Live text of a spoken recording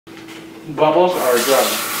bubbles are a drug.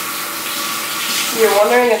 You're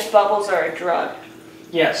wondering if bubbles are a drug?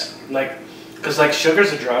 Yes, because like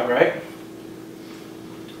sugar's a drug, right?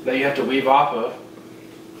 That you have to weave off of.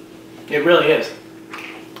 It really is.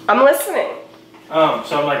 I'm listening.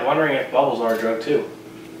 So I'm like wondering if bubbles are a drug too.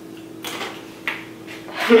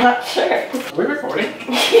 I'm not sure. Are we recording?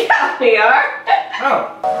 Yeah, we are.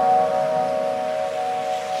 Oh.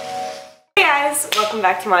 Hey guys, welcome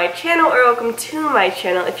back to my channel, or welcome to my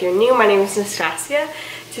channel if you're new. My name is Nastasia.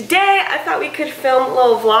 Today I thought we could film a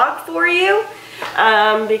little vlog for you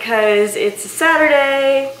because it's a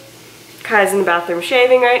Saturday. Kai's in the bathroom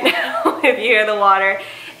shaving right now if you hear the water.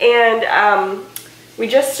 And we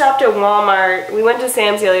just stopped at Walmart. We went to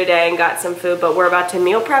Sam's the other day and got some food, but we're about to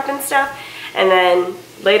meal prep and stuff. And then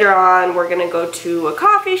later on we're gonna go to a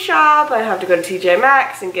coffee shop. I have to go to TJ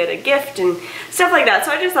Maxx and get a gift and stuff like that.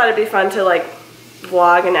 So I just thought it'd be fun to like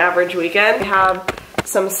vlog an average weekend. We have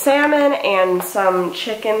some salmon and some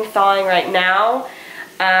chicken thawing right now.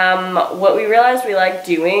 What we realized we like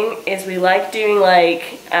doing is we like doing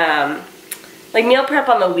like meal prep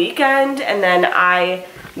on the weekend, and then I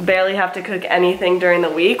barely have to cook anything during the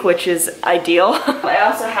week, which is ideal. I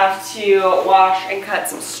also have to wash and cut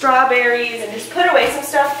some strawberries and just put away some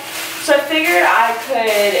stuff. So I figured I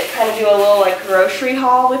could kind of do a little like grocery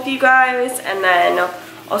haul with you guys, and then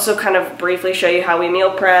also kind of briefly show you how we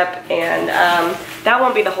meal prep, and that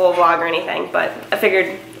won't be the whole vlog or anything, but I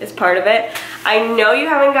figured it's part of it. I know you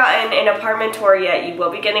haven't gotten an apartment tour yet. You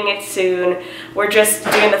will be getting it soon. We're just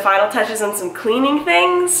doing the final touches on some cleaning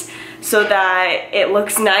things so that it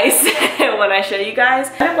looks nice when I show you guys.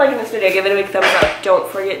 If you're liking this video, give it a big thumbs up. Don't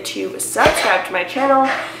forget to subscribe to my channel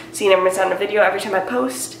so you never miss out on a video every time I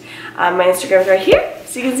post. My Instagram is right here,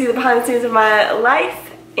 so you can see the behind the scenes of my life.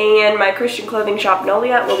 And my Christian clothing shop,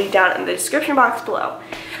 Nolia, will be down in the description box below.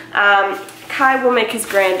 Kai will make his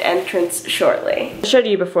grand entrance shortly. I showed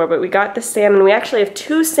you before, but we got the salmon. We actually have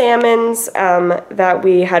two salmons that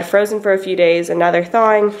we had frozen for a few days, and now they're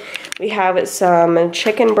thawing. We have some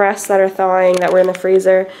chicken breasts that are thawing that were in the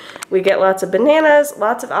freezer. We get lots of bananas,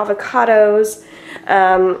 lots of avocados,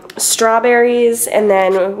 strawberries, and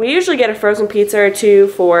then we usually get a frozen pizza or two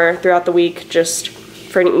throughout the week just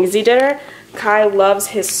for an easy dinner. Kai loves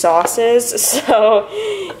his sauces, so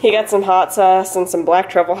he got some hot sauce and some black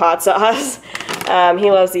truffle hot sauce.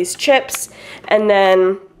 He loves these chips. And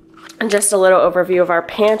then just a little overview of our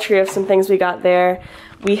pantry of some things we got there.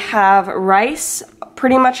 We have rice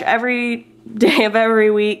pretty much every day of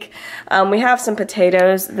every week. We have some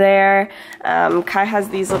potatoes there. Kai has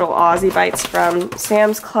these little Aussie bites from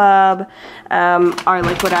Sam's Club. Our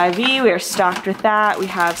liquid IV, we are stocked with that. We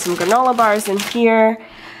have some granola bars in here.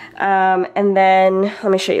 And then,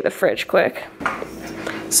 let me show you the fridge quick.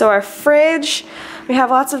 So our fridge, we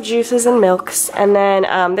have lots of juices and milks. And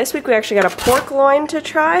then this week we actually got a pork loin to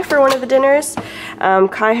try for one of the dinners.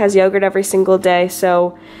 Kai has yogurt every single day,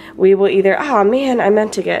 so we will either, oh man, I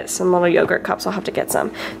meant to get some little yogurt cups. I'll have to get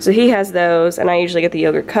some. So he has those, and I usually get the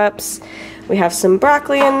yogurt cups. We have some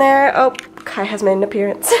broccoli in there. Oh, Kai has made an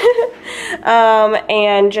appearance.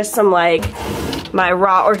 And just some like my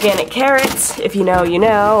raw organic carrots, if you know, you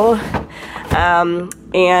know,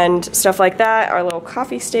 and stuff like that. Our little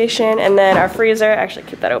coffee station, and then our freezer, actually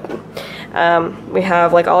keep that open. We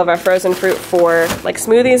have like all of our frozen fruit for like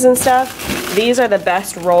smoothies and stuff. These are the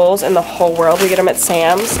best rolls in the whole world. We get them at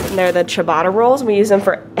Sam's, and they're the ciabatta rolls. We use them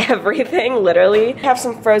for everything, literally. We have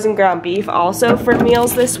some frozen ground beef also for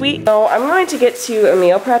meals this week. So I'm going to get to a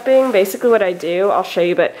meal prepping. Basically what I do, I'll show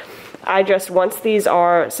you, but I just,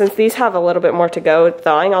 since these have a little bit more to go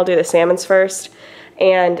thawing, I'll do the salmons first.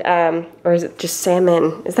 And, or is it just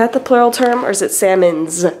salmon? Is that the plural term, or is it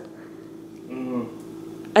salmons? I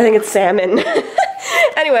think it's salmon.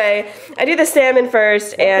 Anyway, I do the salmon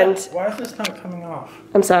first, and... Why is this not coming off?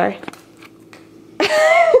 I'm sorry.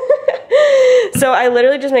 So I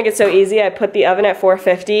literally just make it so easy. I put the oven at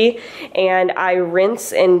 450 and I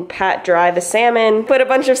rinse and pat dry the salmon, put a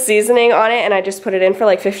bunch of seasoning on it, and I just put it in for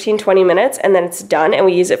like 15-20 minutes, and then it's done, and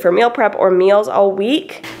we use it for meal prep or meals all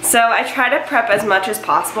week. So I try to prep as much as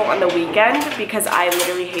possible on the weekend because I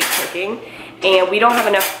literally hate cooking, and we don't have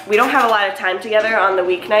a lot of time together on the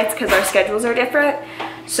weeknights because our schedules are different.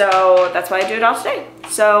 So that's why I do it all today.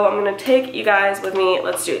 So I'm gonna take you guys with me.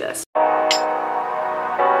 Let's do this.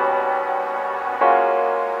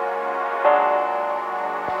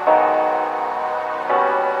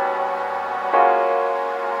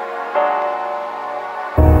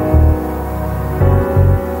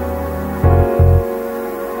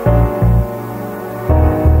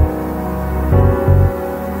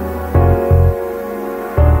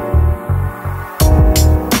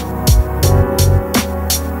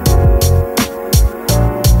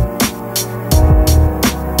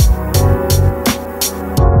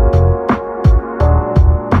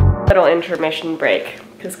 intermission break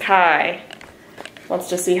because Kai wants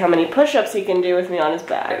to see how many push-ups he can do with me on his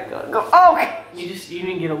back. Go. Oh! You need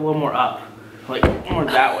to get a little more up. Like, more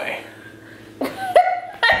that way.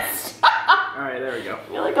 Alright, there we go.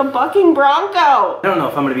 You're like a bucking bronco. I don't know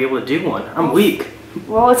if I'm gonna be able to do one. I'm weak.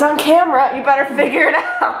 Well, it's on camera. You better figure it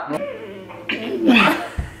out.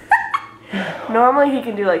 Normally he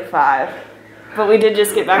can do like 5, but we did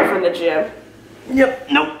just get back from the gym. Yep.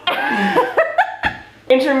 Nope.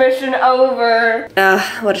 Intermission over.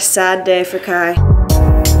 What a sad day for Kai.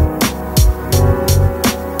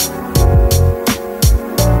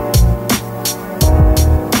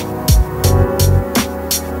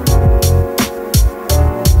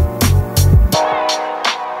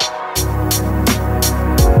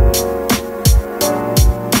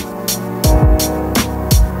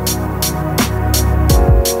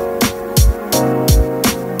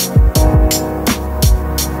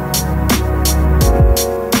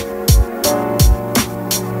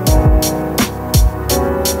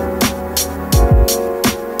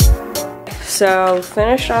 So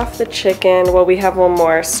finished off the chicken. Well, we have one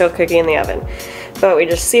more still cooking in the oven, but we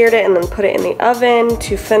just seared it and then put it in the oven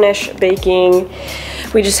to finish baking.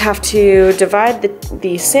 We just have to divide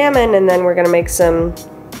the salmon, and then we're gonna make some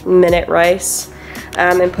minute rice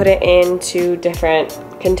and put it into different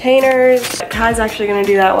containers. Kai's actually gonna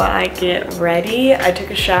do that while I get ready. I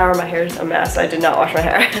took a shower, my hair's a mess. I did not wash my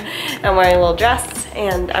hair. I'm wearing a little dress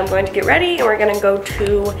and I'm going to get ready and we're gonna go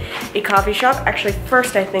to a coffee shop. Actually,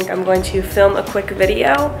 first I think I'm going to film a quick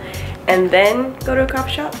video and then go to a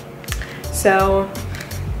coffee shop. So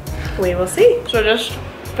we will see. So just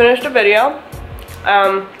finished a video,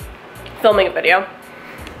 filming a video.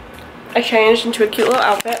 I changed into a cute little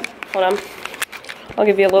outfit. Hold on, I'll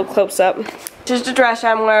give you a little close up. Just a dress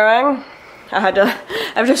I'm wearing. I have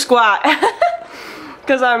to squat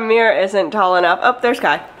because our mirror isn't tall enough. Oh, there's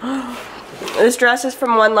Kai. This dress is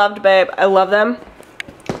from One Loved Babe. I love them.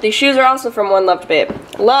 These shoes are also from One Loved Babe.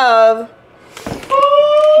 Love.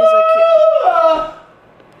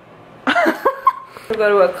 We go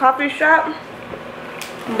to a coffee shop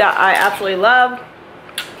that I absolutely love.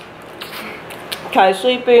 Kai's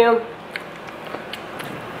sleepy.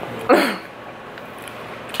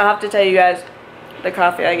 I'll have to tell you guys the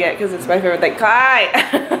coffee I get because it's my favorite thing. Kai!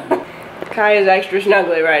 Kai is extra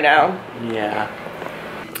snuggly right now. Yeah.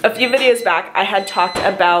 A few videos back, I had talked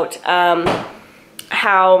about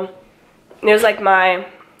how it was like my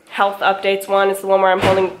health updates one. It's the one where I'm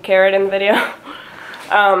holding carrot in the video.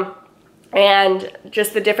 And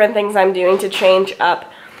just the different things I'm doing to change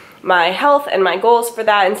up my health and my goals for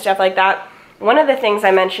that and stuff like that. One of the things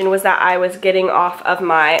I mentioned was that I was getting off of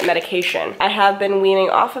my medication. I have been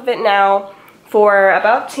weaning off of it now for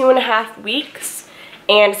about 2.5 weeks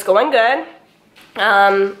and it's going good.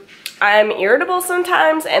 I'm irritable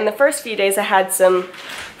sometimes, and the first few days I had some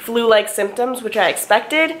flu-like symptoms, which I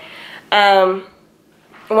expected.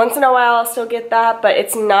 Once in a while I'll still get that, but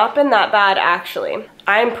it's not been that bad actually.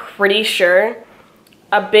 I'm pretty sure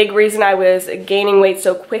a big reason I was gaining weight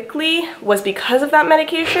so quickly was because of that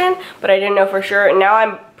medication, but I didn't know for sure, and now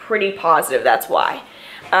I'm pretty positive that's why.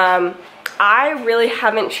 I really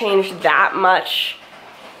haven't changed that much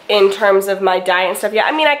in terms of my diet and stuff. Yeah,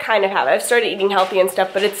 I mean, I kind of have. I've started eating healthy and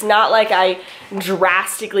stuff, but it's not like I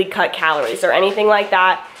drastically cut calories or anything like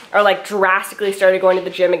that, or like drastically started going to the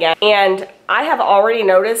gym again. And I have already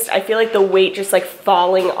noticed, I feel like the weight just like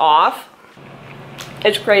falling off.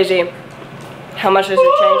 It's crazy how much this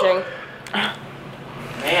is changing.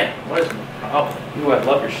 Man, what is the problem? Ooh, I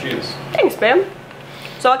love your shoes. Thanks, babe.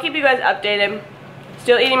 So I'll keep you guys updated.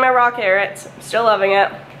 Still eating my raw carrots. Still loving it.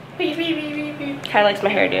 Kai likes my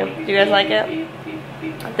hairdo. Do you guys like it?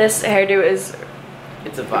 This hairdo is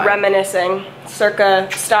It's a vibe. reminiscing. Circa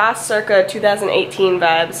 2018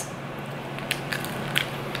 vibes.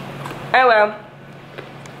 Oh well.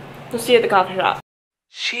 We'll see you at the coffee shop.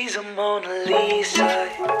 She's a Mona Lisa.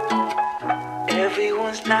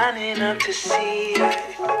 Everyone's lining up to see her.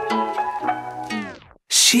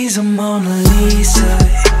 She's a Mona Lisa.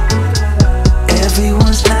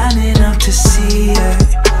 Everyone's lining up to see her.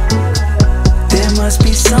 There must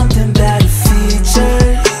be something about her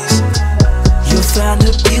features. You'll find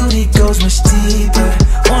her beauty goes much deeper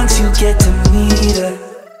once you get to meet her.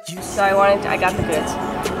 So I got the goods.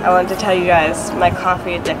 I wanted to tell you guys my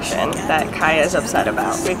coffee addiction that Kai is upset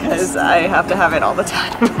about because I have to have it all the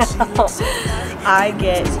time now. I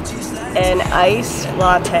get an iced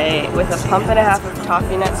latte with a pump and a half of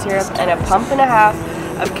toffee nut syrup and a pump and a half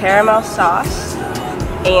of caramel sauce,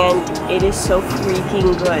 and it is so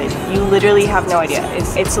freaking good. You literally have no idea.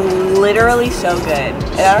 It's literally so good,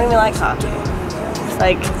 and I don't even like coffee.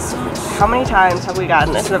 Like, how many times have we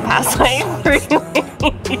gotten this in the past like 3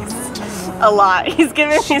 weeks? A lot. He's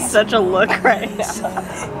giving me such a look right now.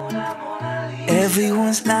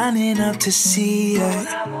 Everyone's lining up to see her.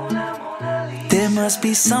 There must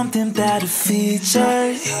be something about the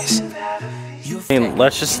features. I mean,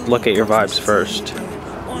 let's just look at your vibes first.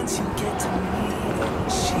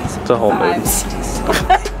 It's a whole mood.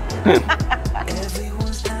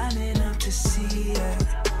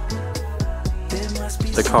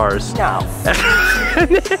 The cars. No.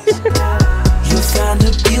 You find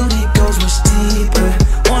the beauty goes much deeper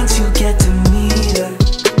once you get to meet her.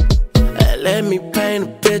 Let me paint a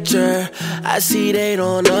picture. I see they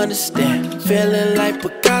don't understand. Feeling like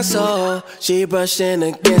Picasso. She brushing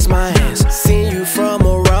against my hands. Seen you from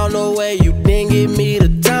around the way. You didn't give me the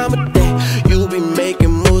time of day. You be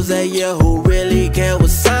making moves that yeah, who really care what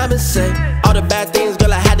Simon say? All the bad things,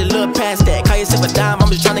 girl, I had to look past that. Call yourself a dime, I'm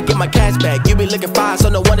just trying to get my cash back. You be looking fine, so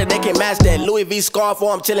no wonder they can't match that. Louis V scarf,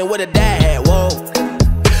 or I'm chilling with a dad. Whoa,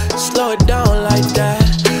 slow it down like that.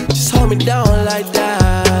 Just hold me down like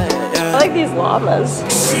that. I like these llamas.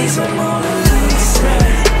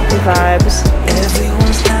 The vibes.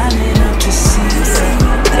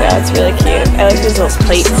 Yeah, it's really cute. I like these little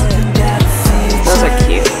plates. Those are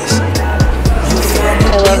cute.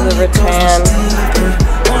 I love the rattan.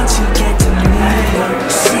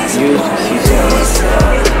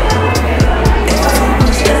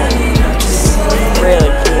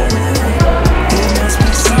 Really cute.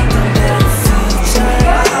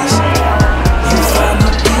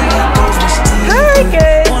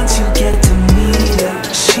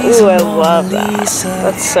 Ooh, I love that.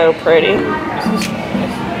 That's so pretty. I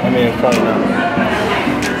mean, it's probably not.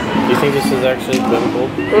 Do you think this is actually biblical?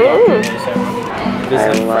 This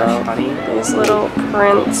is like fresh honey. These little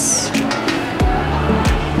prints.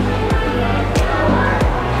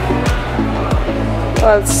 Oh,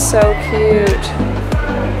 that's so cute.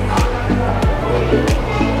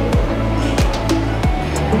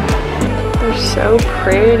 They're so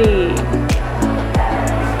pretty.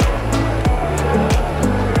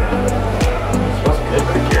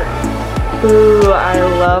 Ooh, I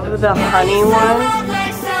love the honey one.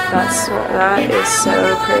 That is so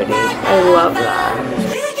pretty. I love that.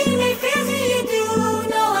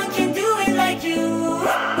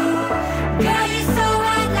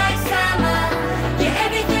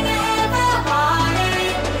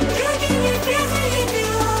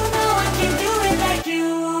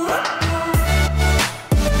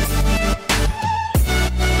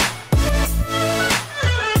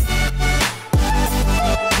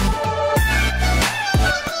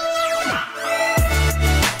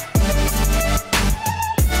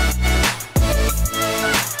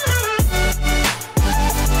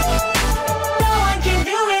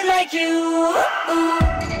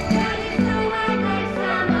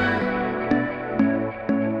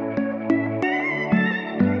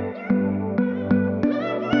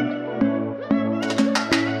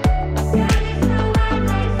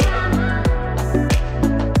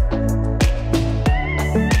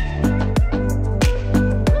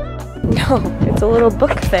 No, it's a little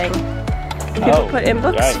book thing. People put in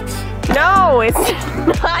books. Yikes. No, it's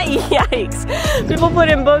not yikes. People put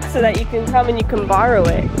in books so that you can come and you can borrow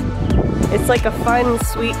it. It's like a fun,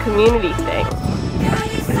 sweet community thing.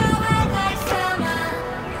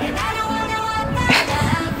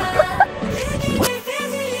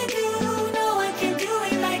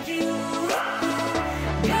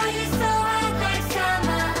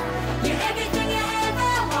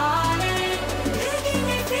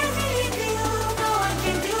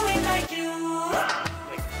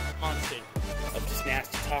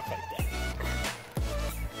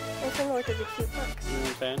 Look at the cute books. You know what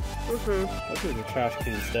I'm saying? Mm-hmm. Look at the trash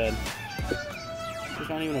can instead. There's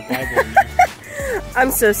not even a Bible in there.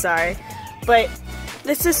 I'm so sorry, but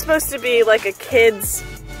this is supposed to be like a kids,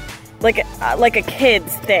 like a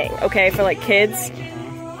kids thing, okay, for like kids,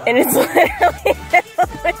 and it's literally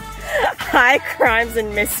high crimes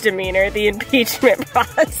and misdemeanor, the impeachment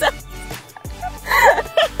process.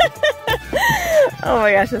 Oh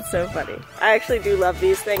my gosh, that's so funny. I actually do love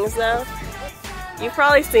these things though. You've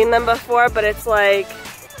probably seen them before, but it's like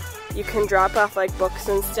you can drop off like books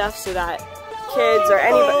and stuff so that kids or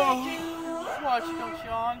anybody.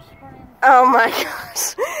 Oh my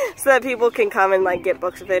gosh. So that people can come and like get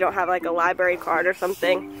books if they don't have like a library card or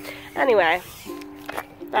something. Anyway.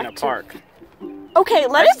 In a park. Okay,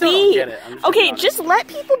 let it be. Don't get it. Okay, just let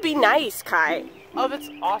people be nice, Kai. Oh, that's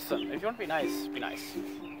awesome. If you want to be nice, be nice.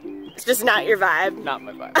 It's just not your vibe. Not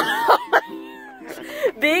my vibe.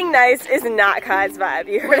 Being nice is not Kai's vibe.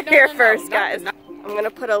 You heard it here first, guys. I'm gonna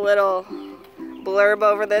put a little blurb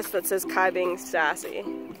over this that says Kai being sassy.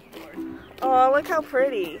 Oh, look how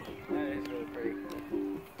pretty. That is really pretty.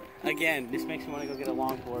 Again, this makes me want to go get a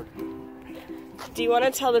longboard. Do you want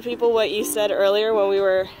to tell the people what you said earlier when we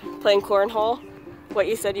were playing cornhole? What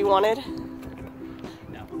you said you wanted?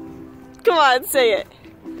 No. Come on, say it.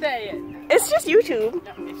 Say it. It's just YouTube.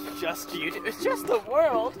 No, it's just YouTube. It's just the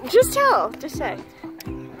world. Just tell. Just say. I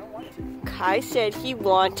don't want to. Kai said he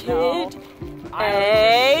wanted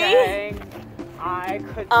I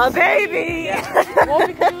could a baby. Yeah. Well,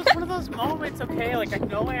 because it was one of those moments, okay? Like, I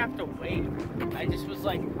know I have to wait. I just was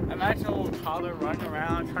like, imagine a little toddler running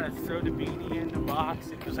around trying to throw the beanie in the box.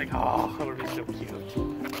 It was like, oh, that would be so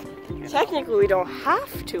cute. Technically, we don't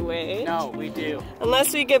have to wait. No, we do.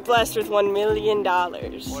 Unless we get blessed with $1 million. Or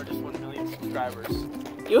just 1 million subscribers.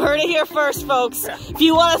 You heard it here first, folks. If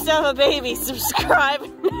you want us to have a baby, subscribe.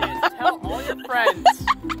 Yes, tell all your friends.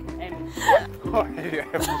 And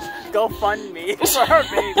go fund me for our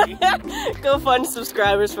baby. Go fund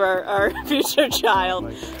subscribers for our future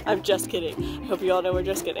child. I'm just kidding. I hope you all know we're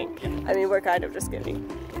just kidding. I mean, we're kind of just kidding.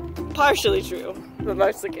 Partially true, but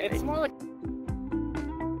mostly kidding. It's more like...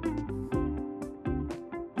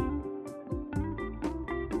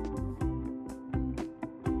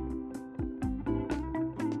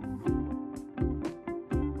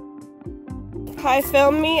 Kai,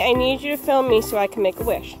 film me. I need you to film me so I can make a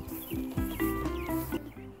wish.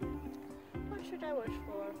 What should I wish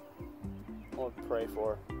for? Or pray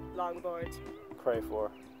for. Longboards. Pray for.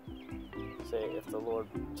 Say, if the Lord...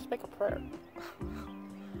 Just make a prayer.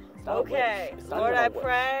 Okay, Lord, I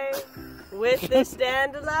pray with this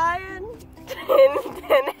dandelion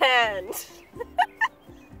in hand.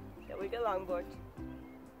 Here we go, longboard.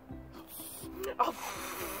 Oh.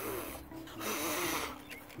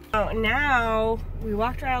 So now we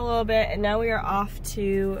walked around a little bit, and now we are off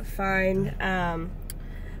to find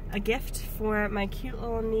a gift for my cute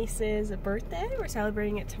little niece's birthday. We're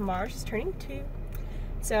celebrating it tomorrow. She's turning 2.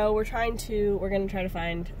 So we're gonna try to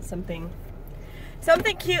find something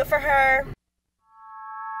cute for her.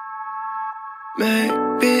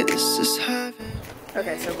 Maybe this is heaven.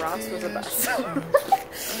 Okay, so Ross was a bus.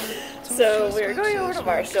 So we were going over to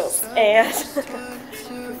Marshall's, and if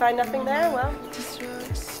we find nothing there, well,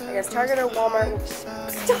 I guess Target or Walmart.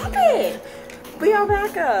 Stop it! We are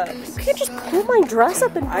back up. You can't just pull my dress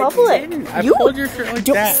up in public. I didn't. I pulled your shirt like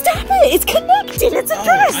that. Stop it! It's connected. It's a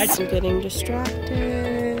dress. I'm getting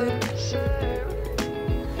distracted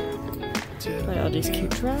by all these cute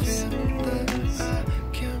dresses.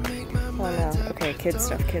 Oh no. Okay, kid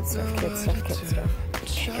stuff. Okay,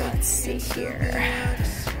 let's see here.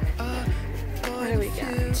 What do we got?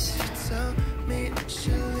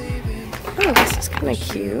 Oh, this is kind of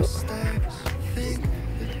cute.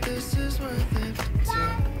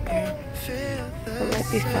 That might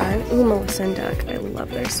be fun. Ooh, Melissa and Duck. I love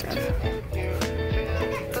their stuff.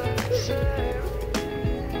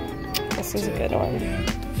 This is a good one.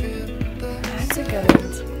 That's a good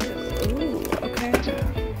one too. Ooh, okay.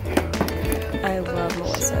 I love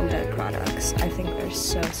Melissa and Doug products. I think they're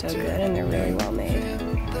so good, and they're really well made.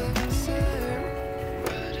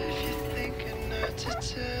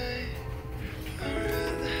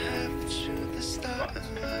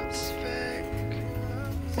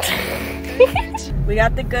 We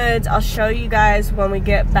got the goods. I'll show you guys when we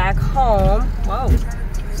get back home. Whoa,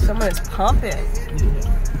 someone is pumping.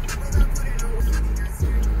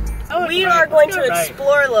 We are going to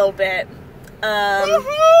explore a little bit. I'm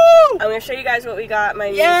going to show you guys what we got.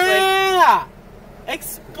 Yeah!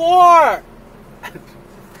 Explore! I'm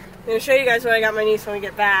going to show you guys what I got my niece when we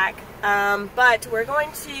get back. But we're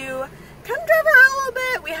going to kind of drive around a little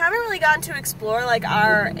bit. We haven't really gotten to explore like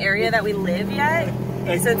our area that we live yet.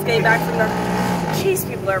 Since getting back from the... Jeez,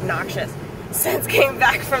 people are obnoxious. Since getting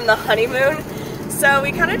back from the honeymoon. So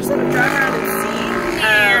we kind of just want to drive around and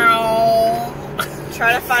see.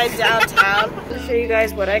 Try to find downtown. I'll show you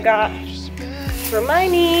guys what I got for my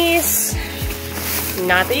niece.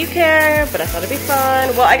 Not that you care, but I thought it'd be fun.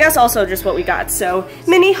 Well, I guess also just what we got. So,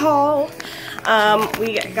 mini haul.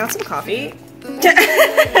 We got some coffee.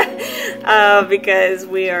 Because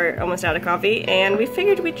we are almost out of coffee, and we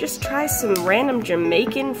figured we'd just try some random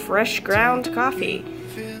Jamaican fresh ground coffee.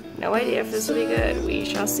 No idea if this will be good. We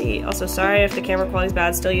shall see. Also, sorry if the camera quality's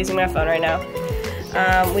bad. Still using my phone right now.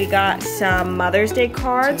 We got some Mother's Day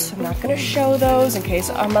cards. So I'm not going to show those in case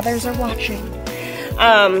our mothers are watching.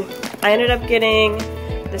 I ended up getting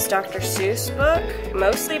this Dr. Seuss book,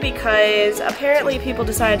 mostly because apparently people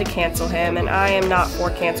decided to cancel him, and I am not for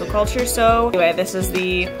cancel culture. So anyway, this is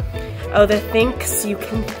the Thinks You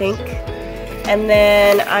Can Think. And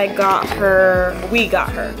then we got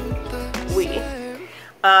her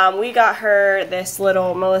We got her this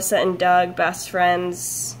little Melissa and Doug Best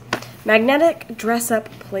Friends magnetic dress-up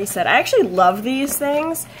playset. I actually love these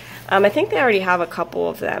things. I think they already have a couple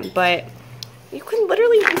of them, but you can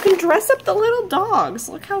dress up the little dogs.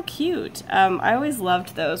 Look how cute. I always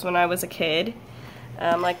loved those when I was a kid,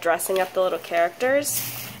 like dressing up the little characters.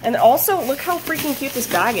 And also, look how freaking cute this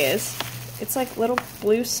bag is. It's like little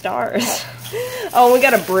blue stars. Oh, we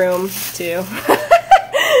got a broom too.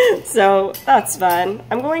 So that's fun.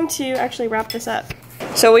 I'm going to actually wrap this up.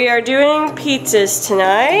 So we are doing pizzas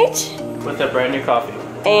tonight. With a brand new coffee.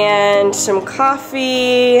 And some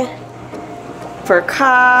coffee for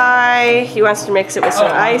Kai. He wants to mix it with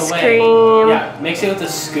some ice cream. Yeah, mix it with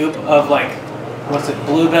a scoop of like, what's it,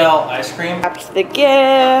 Bluebell ice cream. Wrapped the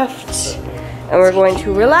gift. And we're going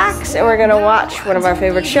to relax and we're going to watch one of our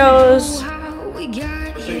favorite shows.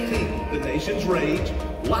 The nation's rage,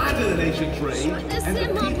 why do the nation's rage, and the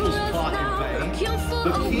people's plot in vain.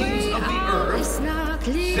 The kings of the earth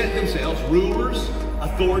set themselves, rulers,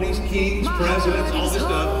 authorities, kings, presidents, all this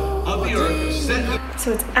stuff of the earth, set them.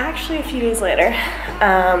 So it's actually a few days later.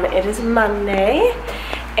 It is Monday,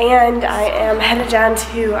 and I am headed down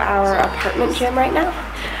to our apartment gym right now.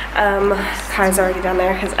 Kai's already down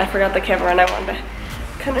there because I forgot the camera and I wanted to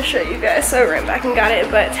kind of show you guys, so I ran back and got it,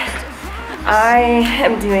 but I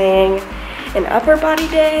am doing an upper body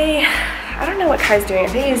day. I don't know what Kai's doing. I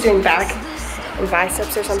think he's doing back and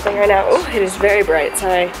biceps or something right now. Oh, it is very bright,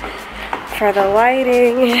 sorry for the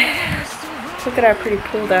lighting. Look at our pretty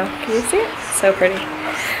pool though. Can you see it? So pretty.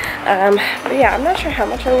 But yeah, I'm not sure how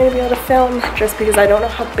much I'm going to be able to film just because I don't know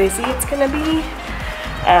how busy it's going to be.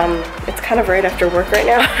 It's kind of right after work right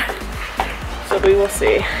now, so we will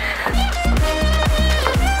see.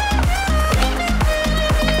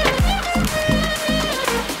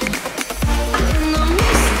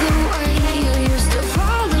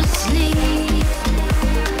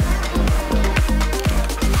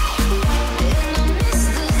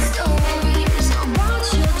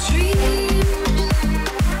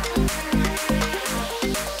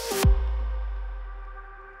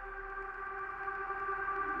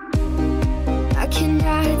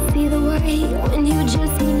 When you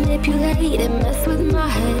just manipulate and mess with my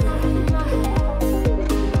head.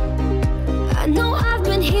 I know I've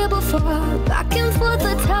been here before, back and forth,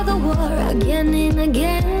 a tug of war, again and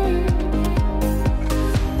again.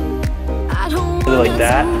 I don't do like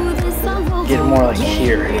that, get it more like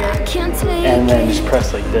here, and then just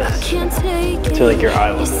press like this to like your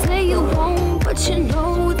eye level. You say you won't, but you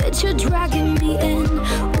know that you're dragging me in.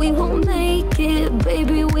 We won't make it,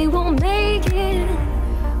 baby, we won't make it.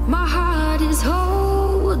 My heart is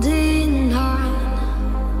holding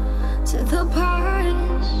on to the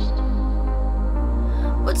past,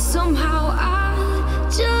 but somehow I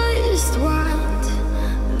just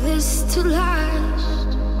want this to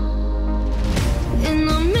last. And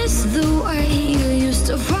I miss the way you used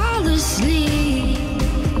to fall asleep.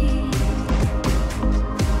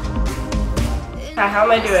 Hi, how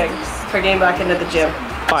am I doing for getting back into the gym?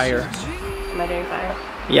 Fire. Am I doing fire?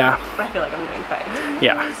 Yeah. I feel like I'm doing fire.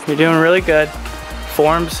 Yeah, you're doing really good.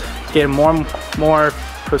 Forms getting more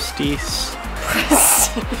precise.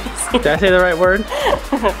 Did I say the right word?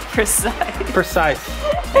 Precise. Precise.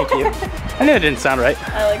 Thank you. I knew it didn't sound right.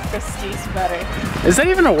 I like prestige better. Is that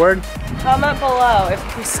even a word? Comment below if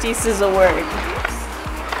prestige is a word.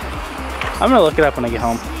 I'm gonna look it up when I get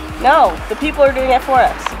home. No, the people are doing it for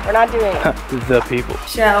us. We're not doing it. The people.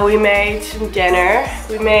 So we made some dinner.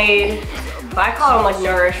 We made, I call them like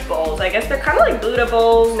nourish bowls. I guess they're kind of like Buddha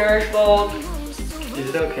bowls, nourish bowls. Is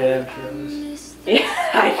it okay? I'm sure it is.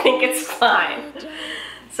 Yeah, I think it's fine.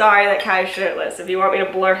 Sorry that Kai's shirtless. If you want me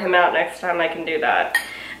to blur him out next time, I can do that.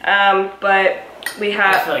 But we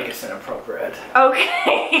have... I feel like it's inappropriate.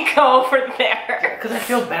 Okay, go over there. Because I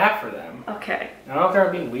feel bad for them. Okay. I don't know if they're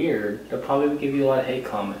being weird. They'll probably give you a lot of hate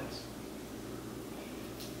comments.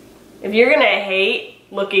 If you're gonna hate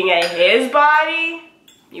looking at his body,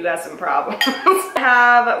 you got some problems. I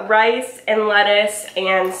have rice and lettuce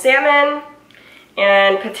and salmon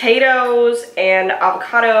and potatoes and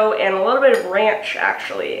avocado and a little bit of ranch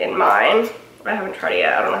actually in mine. I haven't tried it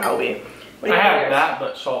yet. I don't know how we... What do you I have yours? that,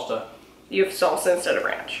 but salsa. You have salsa instead of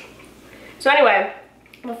ranch. So anyway,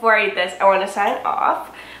 before I eat this, I want to sign off.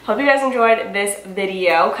 Hope you guys enjoyed this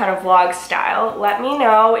video, kind of vlog style. Let me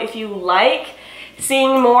know if you like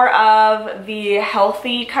seeing more of the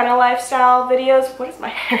healthy kind of lifestyle videos. What is my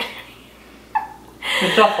hair doing?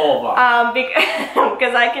 It's a whole lot.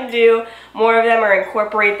 Because I can do more of them or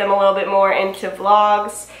incorporate them a little bit more into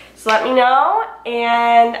vlogs. So let me know,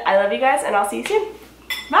 and I love you guys, and I'll see you soon.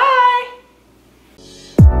 Bye!